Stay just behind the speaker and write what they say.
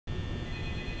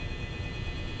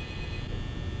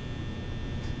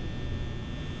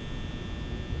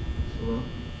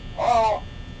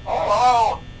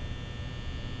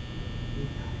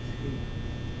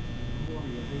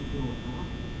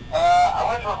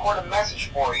record a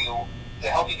message for you to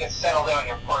help you get settled in on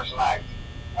your first night.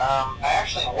 I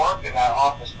actually worked in that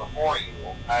office before you.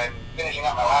 I'm finishing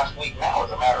up my last week now,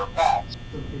 as a matter of fact.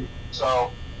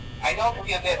 So, I know it can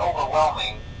be a bit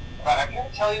overwhelming, but I'm here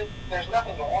to tell you there's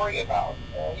nothing to worry about.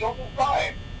 You'll be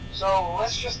fine. So,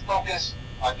 let's just focus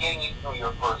on getting you through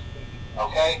your first week,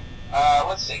 okay?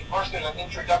 Let's see. First, there's an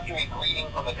introductory greeting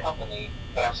from the company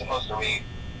that I'm supposed to read.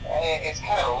 It's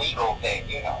kind of a legal thing,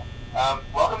 you know.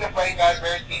 Welcome to Freddy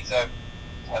Fazbear's Pizza,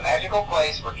 a magical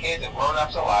place for kids and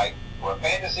grown-ups alike, where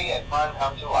fantasy and fun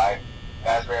come to life.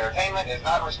 Fazbear Entertainment is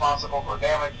not responsible for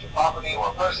damage to property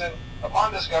or person.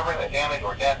 Upon discovering that damage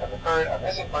or death has occurred, a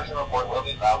missing person report will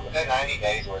be filed within 90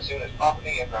 days or as soon as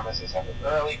property and premises have been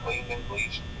thoroughly cleaned and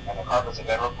bleached and the carpets have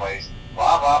been replaced.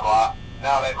 Blah, blah, blah.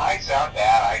 Now, that might sound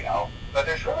bad, I know, but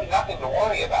there's really nothing to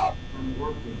worry about.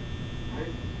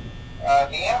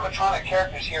 The animatronic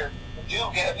characters here do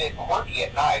get a bit quirky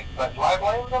at night, but do I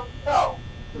blame them? No.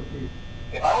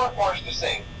 If I were forced to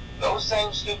sing those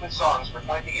same stupid songs for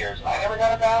 20 years and I never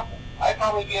got a bath, I'd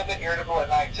probably be a bit irritable at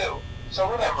night too.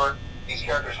 So remember, these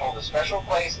characters hold a special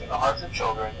place in the hearts of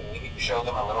children and we need to show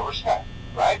them a little respect,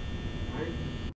 right?